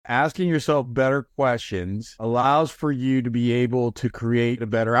Asking yourself better questions allows for you to be able to create a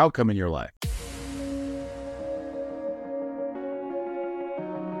better outcome in your life.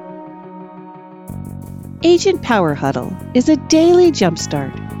 Agent Power Huddle is a daily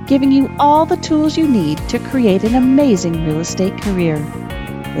jumpstart, giving you all the tools you need to create an amazing real estate career.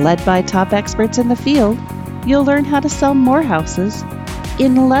 Led by top experts in the field, you'll learn how to sell more houses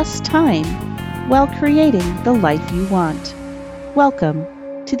in less time while creating the life you want. Welcome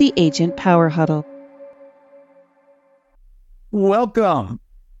to the Agent Power Huddle. Welcome.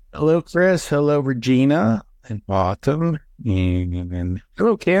 Hello, Chris. Hello, Regina and Autumn. And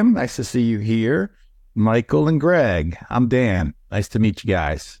hello, Kim. Nice to see you here. Michael and Greg. I'm Dan. Nice to meet you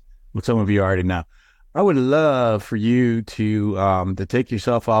guys. Well, some of you already know. I would love for you to take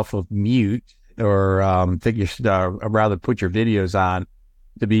yourself off of mute or rather put your videos on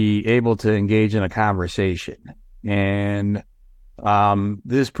to be able to engage in a conversation. And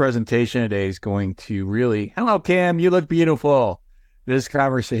this presentation today is going to really, hello, Kim, you look beautiful. This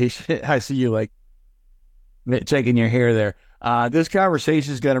conversation, I see you like checking your hair there. This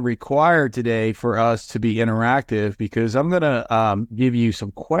conversation is going to require today for us to be interactive because I'm going to give you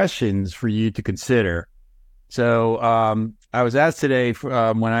some questions for you to consider. So I was asked today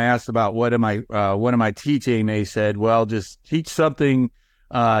when I asked about what am I teaching, they said, well, just teach something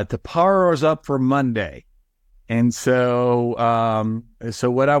to power us up for Monday. And so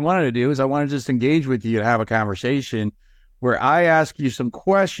what I wanted to do is I want to just engage with you and have a conversation where I ask you some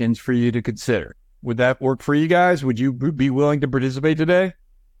questions for you to consider. Would that work for you guys? Would you be willing to participate today?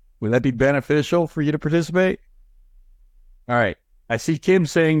 Would that be beneficial for you to participate? All right. I see Kim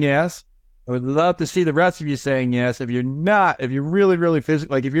saying yes. I would love to see the rest of you saying yes. If you're really, really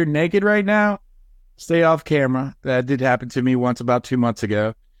physical, like if you're naked right now, stay off camera. That did happen to me once about 2 months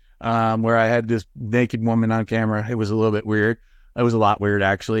ago, where I had this naked woman on camera. It was a little bit weird. It was a lot weird,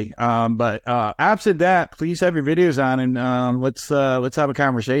 actually. But absent that, please have your videos on and let's have a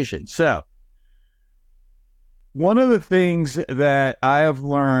conversation. So, one of the things that I have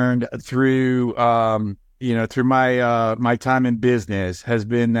learned through my time in business has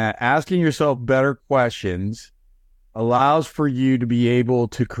been that asking yourself better questions allows for you to be able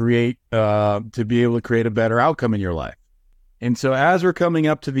to create a better outcome in your life. And so as we're coming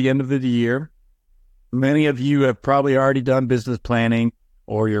up to the end of the year, many of you have probably already done business planning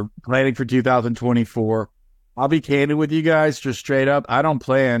or you're planning for 2024. I'll be candid with you guys, just straight up. I don't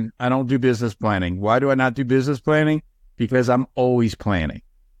do business planning. Why do I not do business planning? Because I'm always planning.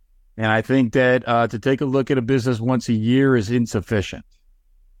 And I think that to take a look at a business once a year is insufficient.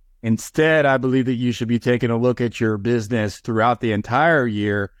 Instead, I believe that you should be taking a look at your business throughout the entire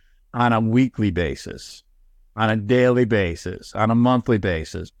year on a weekly basis, on a daily basis, on a monthly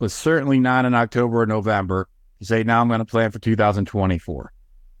basis, but certainly not in October or November to say, now I'm going to plan for 2024.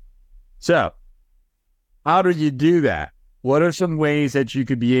 So, how do you do that? What are some ways that you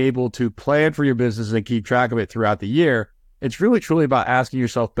could be able to plan for your business and keep track of it throughout the year? It's really, truly about asking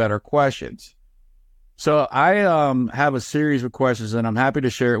yourself better questions. So I have a series of questions, and I'm happy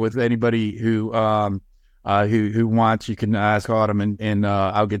to share it with anybody who wants. You can ask Autumn, and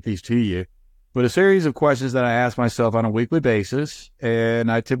I'll get these to you. But a series of questions that I ask myself on a weekly basis,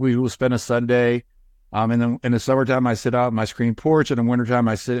 and I typically will spend a Sunday. In the summertime, I sit out on my screen porch. In the wintertime,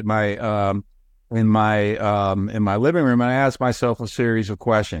 I sit at in my living room, and I ask myself a series of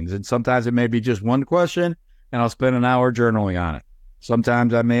questions. And sometimes it may be just one question, and I'll spend an hour journaling on it.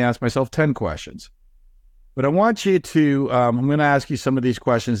 Sometimes I may ask myself 10 questions. But I want you to, I'm going to ask you some of these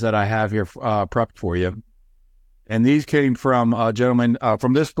questions that I have here prepped for you. And these came from a gentleman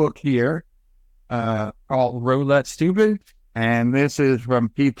from this book here called Roulette Stupid. And this is from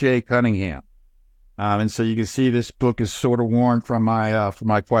Keith J. Cunningham. And so you can see this book is sort of worn from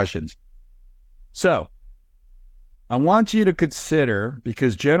my questions. So I want you to consider,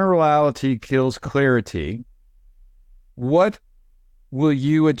 because generality kills clarity, what will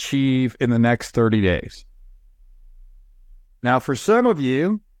you achieve in the next 30 days? Now, for some of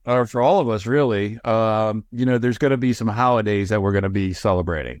you, or for all of us really, there's going to be some holidays that we're going to be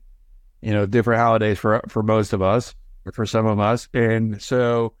celebrating. Different holidays for most of us, or for some of us. And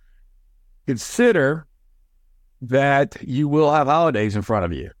so consider that you will have holidays in front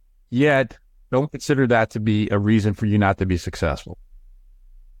of you. Yet, don't consider that to be a reason for you not to be successful.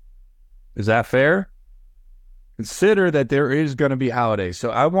 Is that fair? Consider that there is going to be holidays. So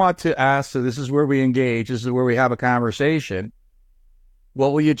I want to ask, so this is where we engage. This is where we have a conversation.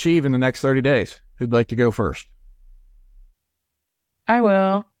 What will you achieve in the next 30 days? Who'd like to go first? I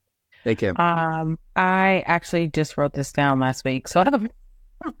will. Hey, Kim. I actually just wrote this down last week, so I'm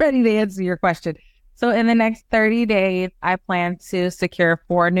ready to answer your question. So in the next 30 days, I plan to secure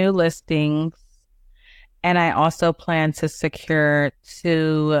 4 new listings. And I also plan to secure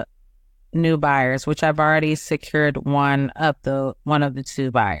 2 new buyers, which I've already secured one of the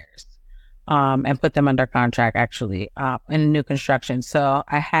 2 buyers, and put them under contract actually, in new construction. So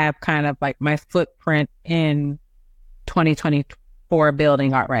I have kind of like my footprint in 2024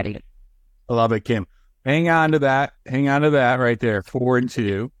 building already. I love it, Kim. Hang on to that. Hang on to that right there. 4 and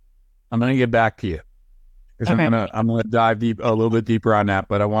 2. I'm going to get back to you because Okay. I'm gonna dive a little bit deeper on that.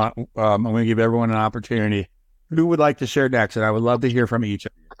 But I'm going to give everyone an opportunity. Who would like to share next? And I would love to hear from each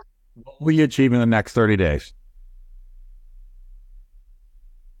of you. What will you achieve in the next 30 days?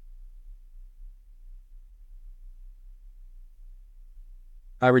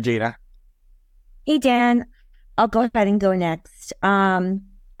 Hi, Regina. Hey, Dan. I'll go ahead and go next.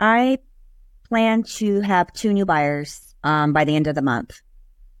 I plan to have 2 new buyers by the end of the month.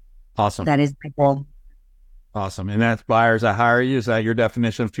 Awesome. That is my goal. Awesome. And that's buyers that hire you. Is that your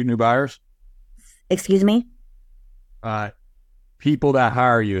definition of 2 new buyers? Excuse me? People that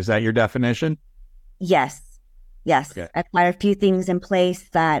hire you. Is that your definition? Yes. Yes. Okay. I've got a few things in place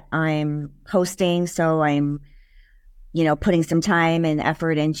that I'm posting. So I'm, putting some time and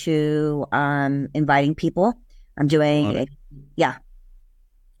effort into inviting people. I'm doing it. Yeah.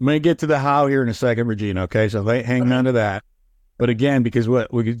 I'm going to get to the how here in a second, Regina. Okay. So hang on to that. But again, because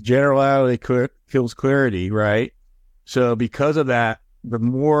generality kills clarity, right? So because of that, the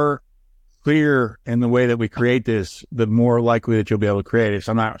more clear in the way that we create this, the more likely that you'll be able to create it.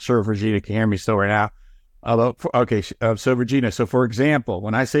 So I'm not sure if Regina can hear me still right now. So Regina, so for example,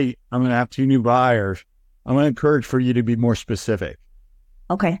 when I say I'm going to have 2 new buyers, I'm going to encourage for you to be more specific.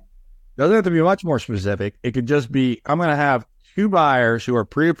 Okay. Doesn't have to be much more specific. It could just be, I'm going to have 2 buyers who are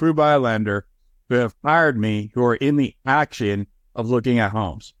pre-approved by a lender who have hired me, who are in the action of looking at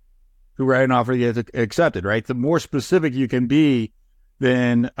homes, who write an offer gets accepted, right? The more specific you can be,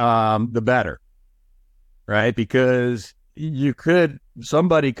 then the better, right? Because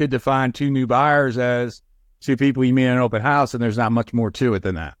somebody could define 2 new buyers as 2 people you meet in an open house, and there's not much more to it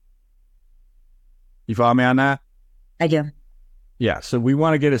than that. You follow me on that? I do. Yeah, so we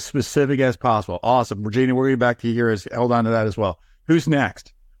want to get as specific as possible. Awesome. Regina, we'll get back to you here. Hold on to that as well. Who's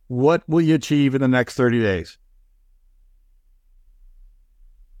next? What will you achieve in the next 30 days?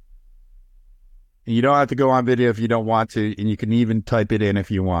 And you don't have to go on video if you don't want to, and you can even type it in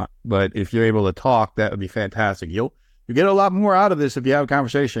if you want. But if you're able to talk, that would be fantastic. You'll get a lot more out of this if you have a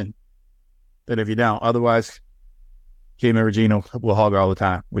conversation than if you don't. Otherwise, Kim and Regina will hog all the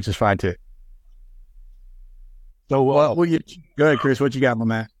time, which is fine too. So go ahead, Chris. What you got, my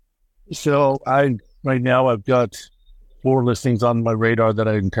man? So right now I've got 4 listings on my radar that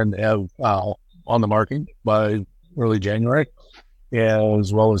I intend to have on the market by early January,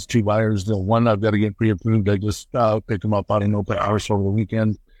 as well as 2 buyers. The one I've got to get pre-approved. I just picked them up on an open house over the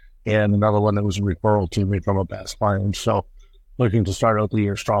weekend, and another one that was a referral to me from a past client. So looking to start out the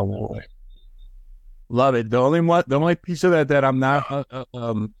year strong that way. Love it. The only piece of that I'm not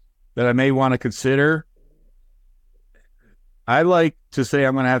that I may want to consider. I like to say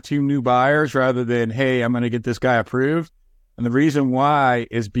I'm going to have 2 new buyers rather than, hey, I'm going to get this guy approved. And the reason why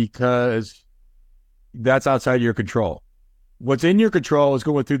is because that's outside your control. What's in your control is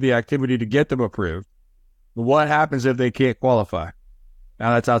going through the activity to get them approved. But what happens if they can't qualify?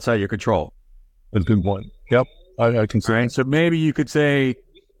 Now that's outside your control. That's a good point. Yep. I can see. Right? So maybe you could say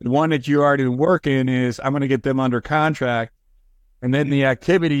the one that you already work in is I'm going to get them under contract. And then the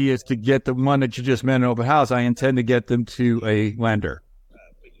activity is to get the one that you just met in open house. I intend to get them to a lender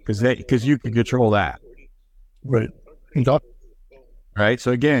because you can control that. Right. Right.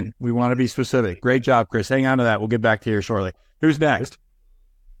 So again, we want to be specific. Great job, Chris. Hang on to that. We'll get back to you shortly. Who's next?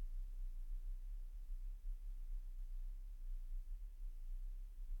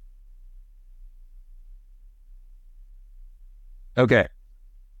 Okay.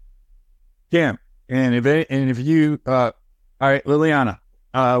 Kim, and if you all right, Liliana,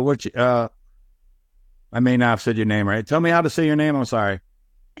 I may not have said your name right. Tell me how to say your name. I'm sorry.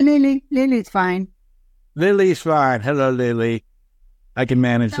 Lily. Lily's fine. Lily's fine. Hello, Lily. I can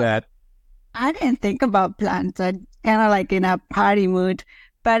manage that. I didn't think about plans. I'm kind of like in a party mood.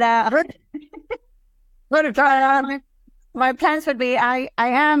 But my plans would be, I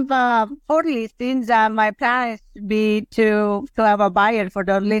have 4 listings. My plan is to be to have a buyer for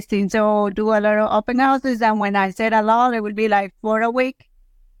those listings. So do a lot of open houses. And when I said a lot, it would be like 4 a week.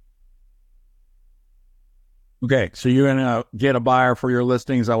 Okay, so you're going to get a buyer for your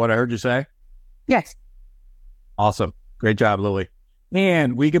listing. Is that what I heard you say? Yes. Awesome. Great job, Lily.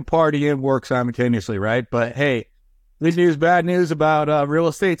 And we can party and work simultaneously, right? But hey, good news, bad news about real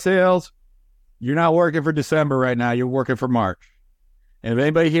estate sales. You're not working for December right now. You're working for March. And if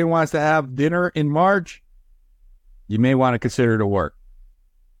anybody here wants to have dinner in March, you may want to consider it a work.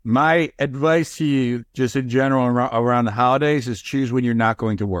 My advice to you, just in general around the holidays, is choose when you're not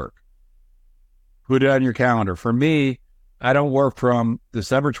going to work. Put it on your calendar. For me, I don't work from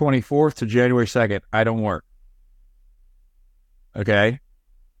December 24th to January 2nd. I don't work. Okay?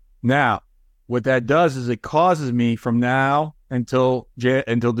 Now, what that does is it causes me from now until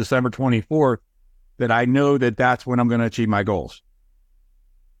December 24th that I know that that's when I'm going to achieve my goals.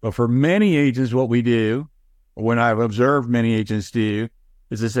 But for many agents, what we do, when I've observed many agents do,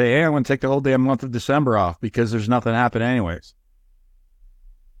 is to say, hey, I'm going to take the whole damn month of December off because there's nothing happening anyways.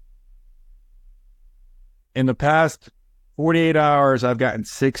 In the past 48 hours, I've gotten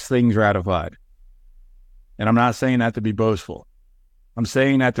 6 things ratified. And I'm not saying that to be boastful. I'm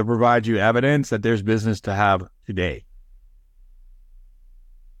saying that to provide you evidence that there's business to have today.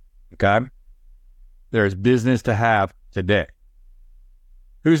 Okay? There's business to have today.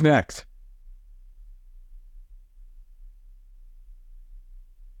 Who's next?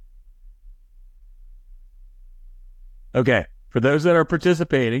 Okay, for those that are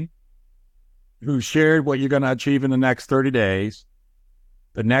participating, who shared what you're going to achieve in the next 30 days,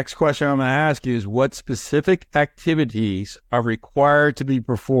 the next question I'm going to ask you is what specific activities are required to be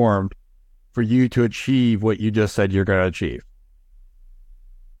performed for you to achieve what you just said you're going to achieve?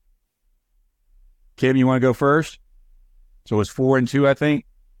 Kim, you want to go first? So it's 4 and 2, I think?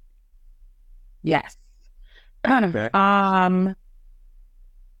 Yes. Okay.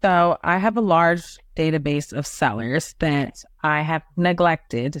 So I have a large database of sellers that I have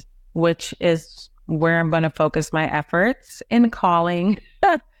neglected, which is where I'm going to focus my efforts in calling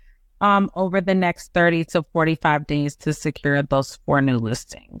over the next 30 to 45 days to secure those 4 new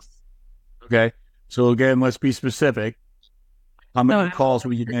listings. Okay. So again, let's be specific. How many calls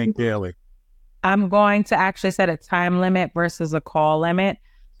will you make daily? I'm going to actually set a time limit versus a call limit.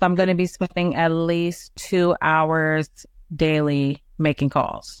 So I'm going to be spending at least 2 hours daily making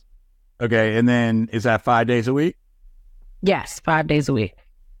calls. Okay. And then is that 5 days a week? Yes, 5 days a week.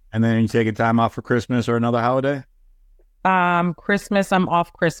 And then you taking time off for Christmas or another holiday? Christmas, I'm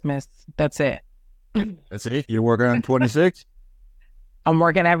off Christmas. That's it. That's it? You're working on 26? I'm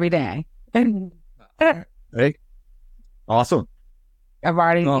working every day. Hey, awesome. I've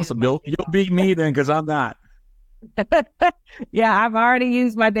already Awesome. You'll beat me then because I'm not. Yeah, I've already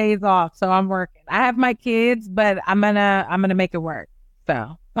used my days off, so I'm working. I have my kids, but I'm gonna make it work. So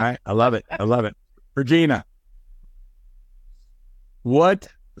all right, I love it. I love it. Regina, what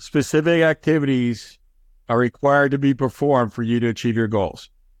specific activities are required to be performed for you to achieve your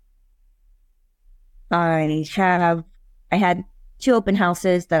goals? I had 2 open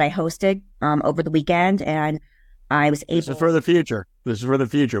houses that I hosted over the weekend, and I was able. This is for the future.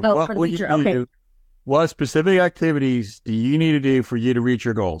 Oh, What for the will future. you Okay. do? What specific activities do you need to do for you to reach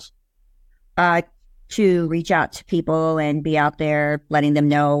your goals? To reach out to people and be out there, letting them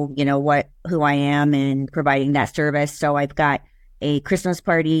know, who I am and providing that service. So I've got a Christmas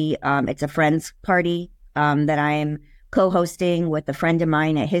party. It's a friend's party that I'm co-hosting with a friend of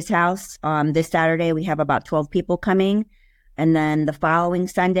mine at his house. This Saturday, we have about 12 people coming. And then the following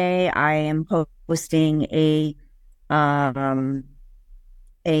Sunday, I am hosting a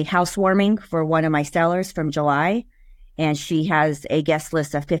housewarming for one of my sellers from July. And she has a guest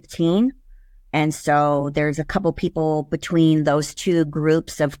list of 15. And so there's a couple people between those 2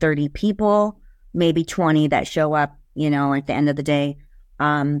 groups of 30 people, maybe 20 that show up, at the end of the day,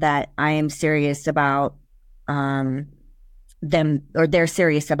 that I am serious about them, or they're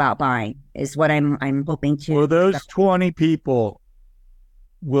serious about buying, is what I'm hoping to. For those 20 people,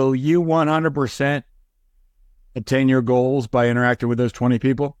 will you 100% attain your goals by interacting with those 20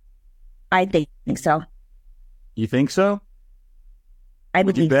 people? I think so. You think so? I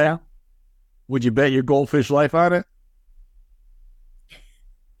would think so. Would you bet your goldfish life on it?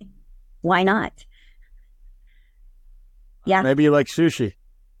 Why not? Yeah. Maybe you like sushi.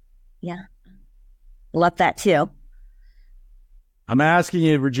 Yeah. Love that too. I'm asking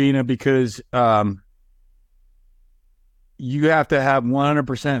you, Regina, because you have to have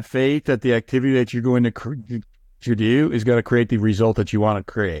 100% faith that the activity that you're going to do is going to create the result that you want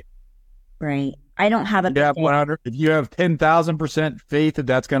to create. Right. I don't have a. If you have 10,000% faith that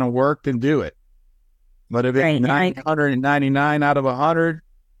that's going to work, then do it. But if it's 999 out of 100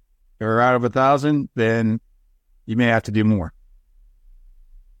 or out of 1,000, then you may have to do more.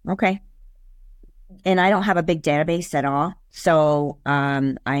 Okay. And I don't have a big database at all. So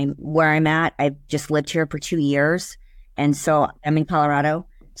I'm where I'm at. I've just lived here for 2 years. And so I'm in Colorado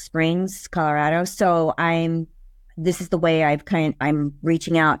Springs, Colorado. So this is the way I'm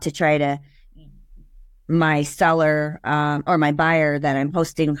reaching out to try to my seller or my buyer that I'm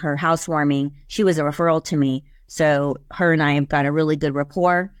hosting her housewarming, she was a referral to me. So her and I have got a really good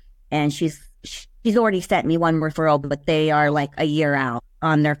rapport, and she's already sent me one referral, but they are like a year out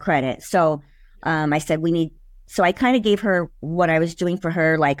on their credit. So I said so I kind of gave her what I was doing for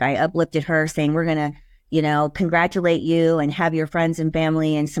her. Like I uplifted her saying, we're going to, congratulate you and have your friends and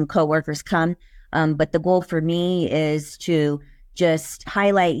family and some coworkers come. But the goal for me is to just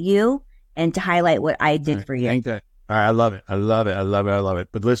highlight you and to highlight what I did for you. Thank that. All right, I love it. I love it. I love it. I love it.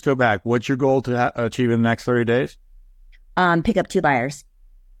 But let's go back. What's your goal to achieve in the next 30 days? Pick up 2 buyers.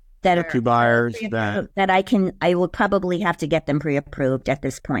 That I will probably have to get them pre-approved at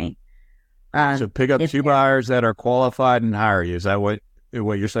this point. So pick up 2 buyers that are qualified and hire you. Is that what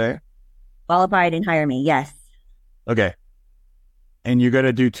you're saying? Qualified and hire me, yes. Okay. And you're going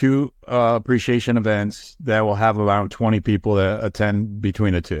to do 2 appreciation events that will have around 20 people that attend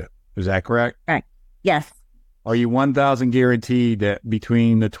between the 2. Is that correct? Right. Yes. Are you 1,000 guaranteed that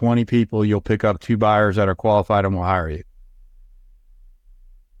between the 20 people, you'll pick up 2 buyers that are qualified and will hire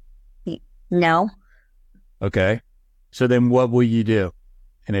you? No. Okay. So then what will you do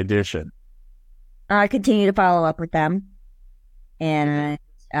in addition? I continue to follow up with them and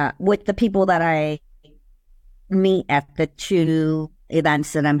with the people that I meet at the 2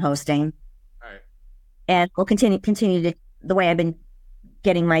 events that I'm hosting. All right. And we'll continue to, the way I've been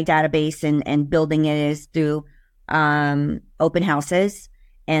getting my database and building it is through open houses.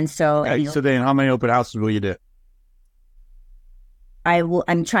 And so, So then how many open houses will you do?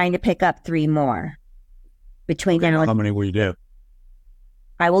 I'm trying to pick up 3 more between them. How many will you do?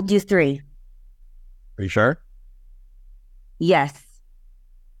 I will do 3. Are you sure? Yes.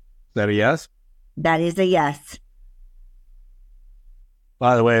 Is that a yes? That is a yes.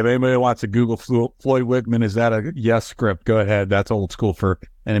 By the way, if anybody wants to Google Floyd Wickman, is that a yes script? Go ahead. That's old school for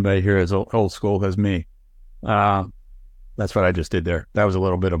anybody here as old school as me. That's what I just did there. That was a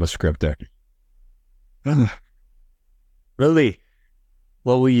little bit of a script there. Lily,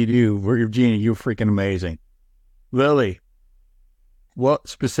 what will you do? Virginia, you're freaking amazing. Lily, what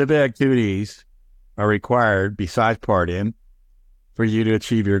specific activities are required besides partying for you to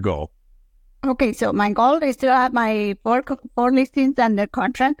achieve your goal? Okay, so my goal is to have my 4 listings under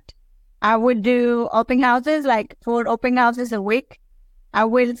contract. I would do open houses, like 4 open houses a week. I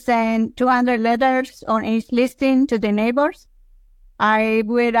will send 200 letters on each listing to the neighbors. I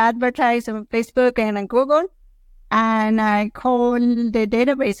would advertise on Facebook and on Google. And I call the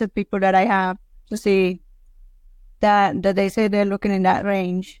database of people that I have to see that they say they're looking in that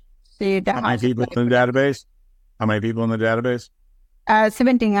range. See that How many people in the database? How many people in the database?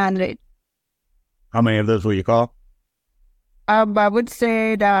 1,700. How many of those will you call? I would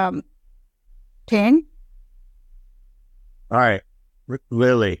say 10. All right.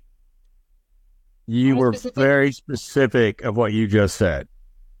 Lily, you were very specific of what you just said.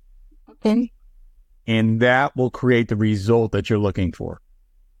 Okay. And that will create the result that you're looking for.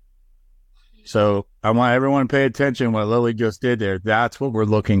 So I want everyone to pay attention to what Lily just did there. That's what we're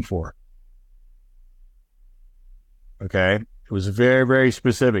looking for. Okay? It was very, very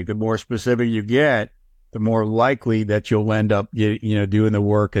specific. The more specific you get, the more likely that you'll end up doing the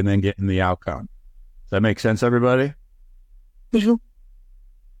work and then getting the outcome. Does that make sense, everybody? Mm-hmm.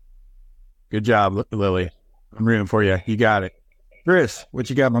 Good job, Lily. I'm rooting for you. You got it. Chris, what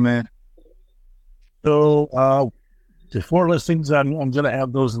you got, my man? So the 4 listings, I'm going to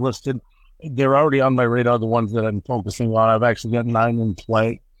have those listed. They're already on my radar, the ones that I'm focusing on. I've actually got 9 in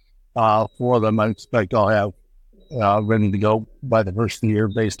play. 4 of them I expect I'll have ready to go by the first of the year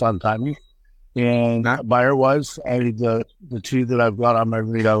based on timing. And buyer-wise, the 2 that I've got on my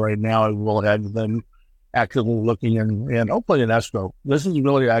radar right now, I will have them actively looking and hopefully in escrow. This is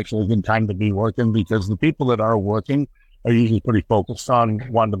really actually a good time to be working because the people that are working are usually pretty focused on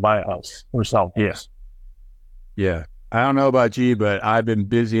wanting to buy a house or sell. Yes. Yeah. I don't know about you, but I've been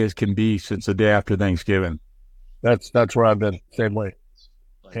busy as can be since the day after Thanksgiving. That's where I've been, same way.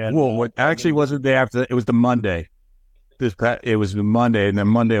 And what actually wasn't the day after, it was the Monday. It was the Monday, and then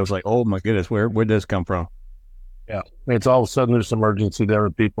Monday I was like, oh my goodness, where'd this come from? Yeah. It's all of a sudden there's emergency there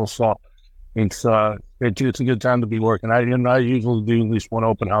with people, so it's a good time to be working. I usually do at least 1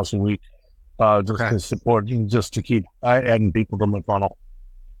 open house a week. Just to support, just to keep adding people to my funnel.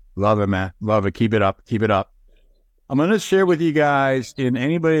 Love it, man. Love it. Keep it up. Keep it up. I'm going to share with you guys, and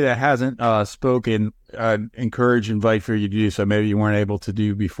anybody that hasn't spoken, invite for you to do so. Maybe you weren't able to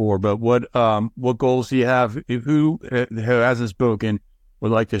do before, but what goals do you have? Who hasn't spoken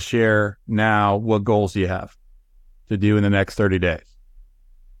would like to share now? What goals do you have to do in the next 30 days?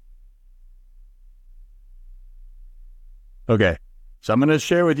 Okay. So I'm going to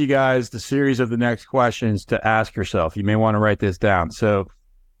share with you guys the series of the next questions to ask yourself. You may want to write this down. So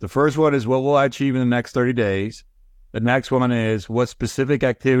the first one is, what will I achieve in the next 30 days? The next one is, what specific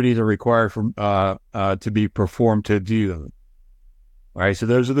activities are required to be performed to do them? All right, so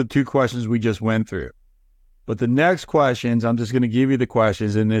those are the two questions we just went through. But the next questions, I'm just going to give you the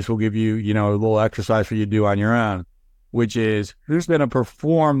questions, and this will give you, a little exercise for you to do on your own, which is, who's going to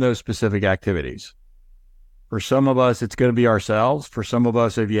perform those specific activities? For some of us, it's going to be ourselves. For some of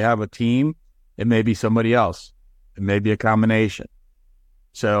us, if you have a team, it may be somebody else. It may be a combination.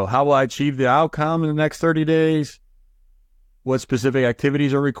 So how will I achieve the outcome in the next 30 days? What specific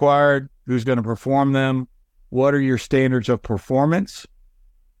activities are required? Who's going to perform them? What are your standards of performance?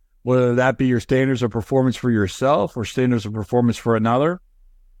 Whether that be your standards of performance for yourself or standards of performance for another.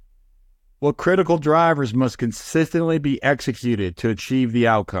 What critical drivers must consistently be executed to achieve the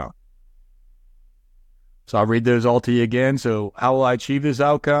outcome? So I'll read those all to you again. So how will I achieve this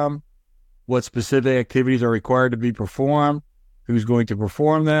outcome? What specific activities are required to be performed? Who's going to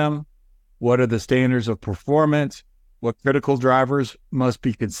perform them? What are the standards of performance? What critical drivers must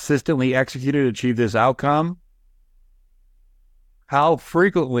be consistently executed to achieve this outcome? How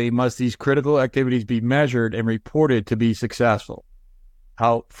frequently must these critical activities be measured and reported to be successful?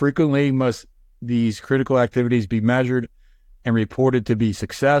 How frequently must these critical activities be measured and reported to be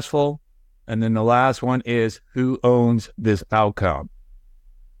successful? And then the last one is, who owns this outcome?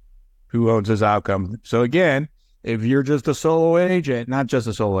 Who owns this outcome? So again, if you're just a solo agent, not just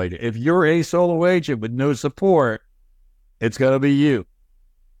a solo agent, if you're a solo agent with no support, it's going to be you.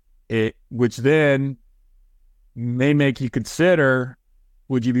 Which then may make you consider,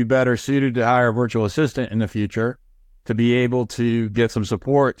 would you be better suited to hire a virtual assistant in the future to be able to get some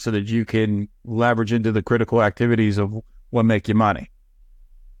support so that you can leverage into the critical activities of what make you money?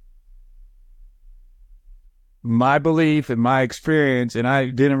 My belief and my experience, and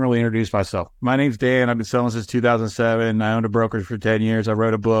I didn't really introduce myself. My name's Dan. I've been selling since 2007. I owned a brokerage for 10 years. I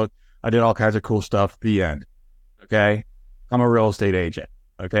wrote a book. I did all kinds of cool stuff. The end. Okay. I'm a real estate agent.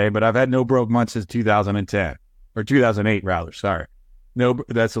 Okay. But I've had no broke month since 2010 or 2008 rather. Sorry. No,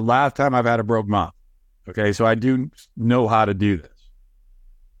 that's the last time I've had a broke month. Okay. So I do know how to do this.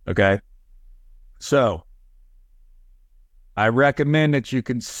 Okay. So I recommend that you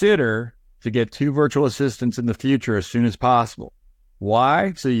consider to get 2 virtual assistants in the future as soon as possible.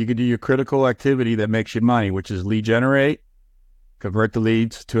 Why? So you can do your critical activity that makes you money, which is lead generate, convert the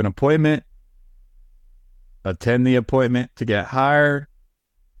leads to an appointment, attend the appointment to get hired,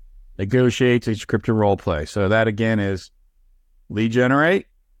 negotiate, subscription role play. So that again is lead generate,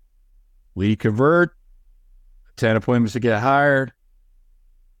 lead convert, attend appointments to get hired,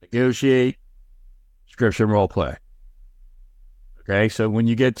 negotiate, subscription role play. Okay, so when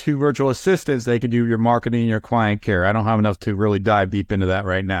you get 2 virtual assistants, they can do your marketing and your client care. I don't have enough to really dive deep into that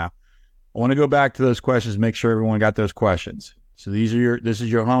right now. I want to go back to those questions, make sure everyone got those questions. So this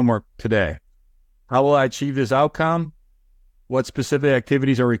is your homework today. How will I achieve this outcome? What specific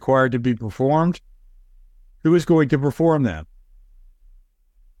activities are required to be performed? Who is going to perform them?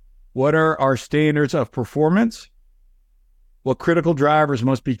 What are our standards of performance? What critical drivers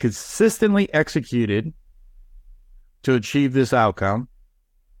must be consistently executed to achieve this outcome?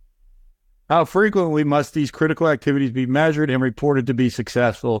 How frequently must these critical activities be measured and reported to be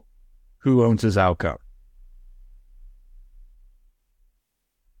successful? Who owns this outcome?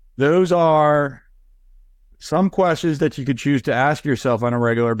 Those are some questions that you could choose to ask yourself on a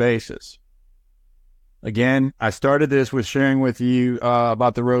regular basis. Again, I started this with sharing with you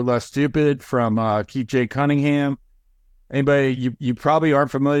about The Road Less Stupid from Keith J. Cunningham. Anybody, you probably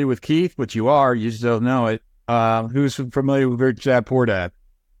aren't familiar with Keith, but you are, you just don't know it. Who's familiar with Rich Dad, Poor Dad?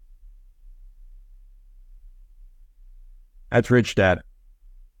 That's Rich Dad.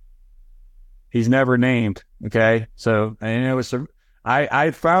 He's never named. Okay. So,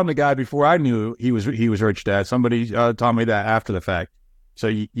 I found the guy before I knew he was Rich Dad. Somebody taught me that after the fact. So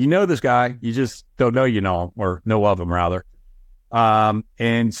you know this guy, you just don't know you know him, or know of him rather.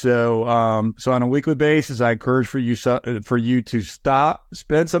 So on a weekly basis, I encourage for you to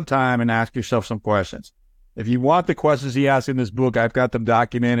spend some time and ask yourself some questions. If you want the questions he asks in this book, I've got them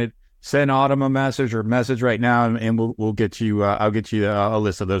documented. Send Autumn a message or message right now, and we'll get you. I'll get you a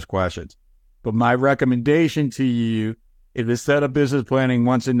list of those questions. But my recommendation to you is to set up business planning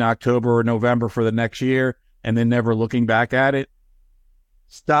once in October or November for the next year, and then never looking back at it.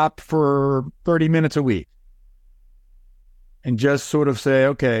 Stop for 30 minutes a week and just sort of say,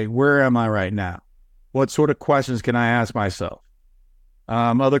 okay, where am I right now? What sort of questions can I ask myself?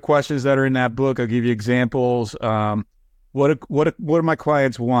 Other questions that are in that book, I'll give you examples. What do my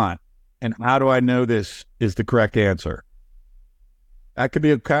clients want? And how do I know this is the correct answer? That could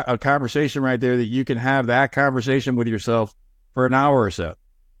be a conversation right there that you can have that conversation with yourself for an hour or so,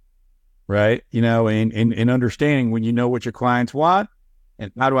 right? You know, in understanding when you know what your clients want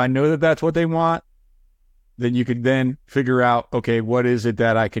and how do I know that that's what they want, then you can then figure out, okay, what is it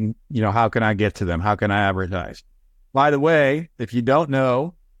that I can, you know, how can I get to them? How can I advertise? By the way, if you don't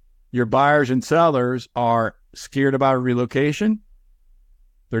know, your buyers and sellers are scared about a relocation.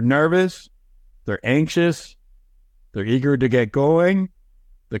 They're nervous. They're anxious. They're eager to get going.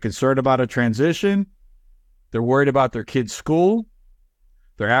 They're concerned about a transition. They're worried about their kids' school.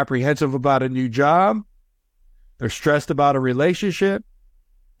 They're apprehensive about a new job. They're stressed about a relationship.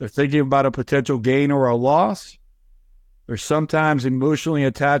 They're thinking about a potential gain or a loss. They're sometimes emotionally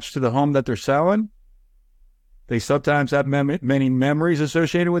attached to the home that they're selling. They sometimes have many memories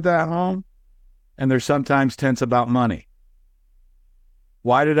associated with that home. And they're sometimes tense about money.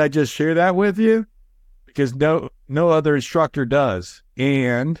 Why did I just share that with you? Because no other instructor does.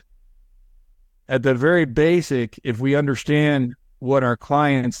 And at the very basic, if we understand what our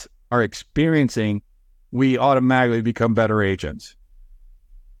clients are experiencing, we automatically become better agents.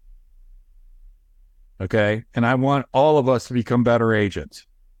 Okay? And I want all of us to become better agents.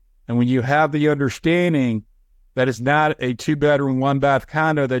 And when you have the understanding that it's not a 2-bedroom, 1-bath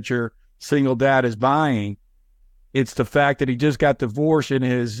condo that your single dad is buying, it's the fact that he just got divorced and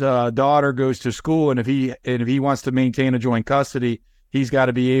his daughter goes to school, and if he wants to maintain a joint custody, he's got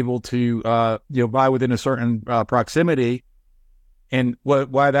to be able to buy within a certain proximity. And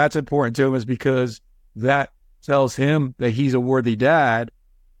why that's important to him is because that tells him that he's a worthy dad.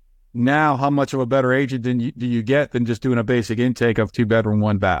 Now, how much of a better agent do you get than just doing a basic intake of 2-bedroom,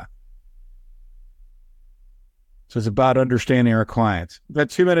 1-bath? So it's about understanding our clients. We've got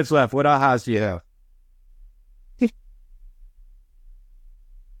 2 minutes left. What ahas do you have?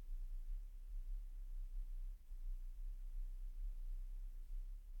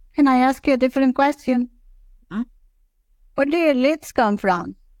 Can I ask you a different question? Huh? Where do your leads come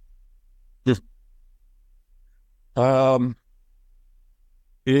from? Just put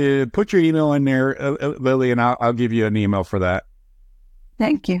your email in there, Lily, and I'll give you an email for that.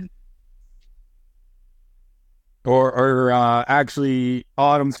 Thank you. Or actually,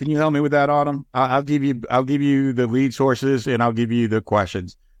 Autumn, can you help me with that, Autumn? I'll give you the lead sources and I'll give you the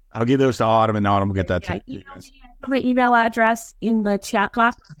questions. I'll give those to Autumn, and Autumn will get that to you. My email address in the chat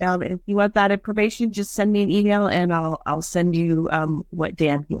box. If you want that information, just send me an email and I'll send you what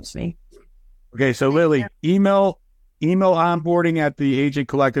Dan gives me. Okay, so Lily, email onboarding at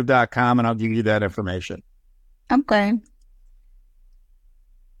theagentcollective.com and I'll give you that information. Okay.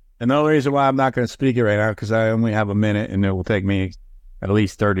 And the only reason why I'm not going to speak it right now because I only have a minute and it will take me at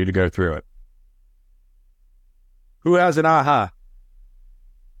least 30 to go through it. Who has an aha?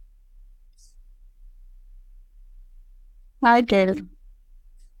 I did.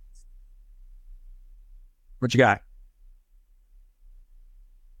 What you got?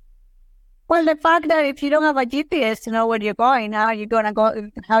 Well, the fact that if you don't have a GPS to know where you're going, how are you gonna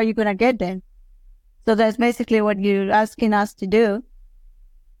get there? So that's basically what you're asking us to do.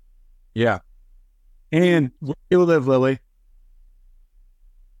 Yeah. And where do you live, Lily?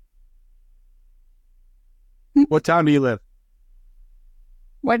 What town do you live?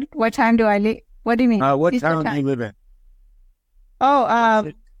 What time do I live? What do you mean? What town do you live in?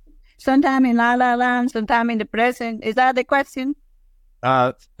 Oh, sometime in La La Land, sometime in the present. Is that the question?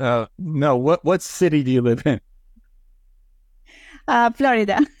 No. What city do you live in?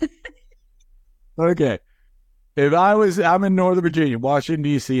 Florida. Okay. I'm in Northern Virginia, Washington,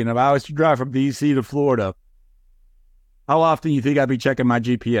 D.C., and if I was to drive from D.C. to Florida, how often do you think I'd be checking my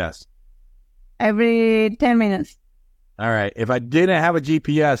GPS? Every 10 minutes. All right. If I didn't have a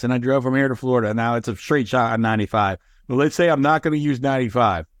GPS and I drove from here to Florida, now it's a straight shot on 95. But let's say I'm not going to use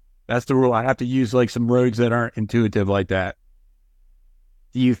 95. That's the rule. I have to use like some roads that aren't intuitive like that.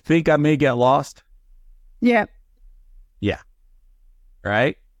 Do you think I may get lost? Yeah. Yeah.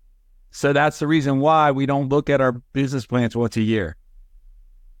 Right? So that's the reason why we don't look at our business plans once a year.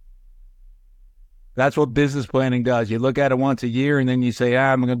 That's what business planning does. You look at it once a year and then you say,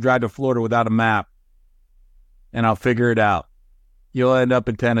 I'm going to drive to Florida without a map and I'll figure it out. You'll end up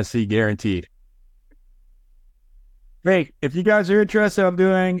in Tennessee, guaranteed. Great. If you guys are interested, I'm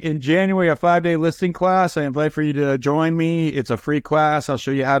doing in January a 5-day listing class. I invite for you to join me. It's a free class. I'll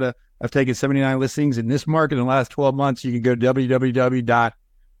show you I've taken 79 listings in this market in the last 12 months. You can go to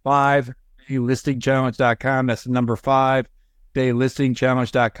www.5daylistingchallenge.com. That's the number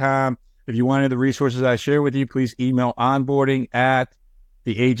 5daylistingchallenge.com. If you wanted the resources I share with you, please email onboarding at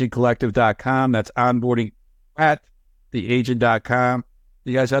theagentcollective.com. That's onboarding at theagent.com.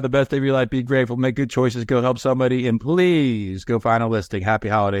 You guys have the best day of your life. Be grateful. Make good choices. Go help somebody. And please go find a listing. Happy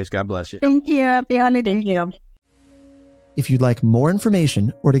holidays. God bless you. Thank you. Happy holiday. Thank you. If you'd like more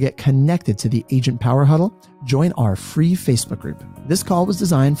information or to get connected to the Agent Power Huddle, join our free Facebook group. This call was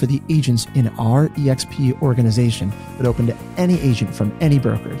designed for the agents in our EXP organization, but open to any agent from any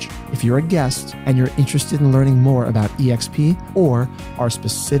brokerage. If you're a guest and you're interested in learning more about EXP or our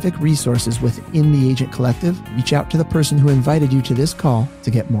specific resources within the Agent Collective, reach out to the person who invited you to this call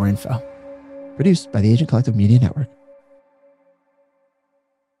to get more info. Produced by the Agent Collective Media Network.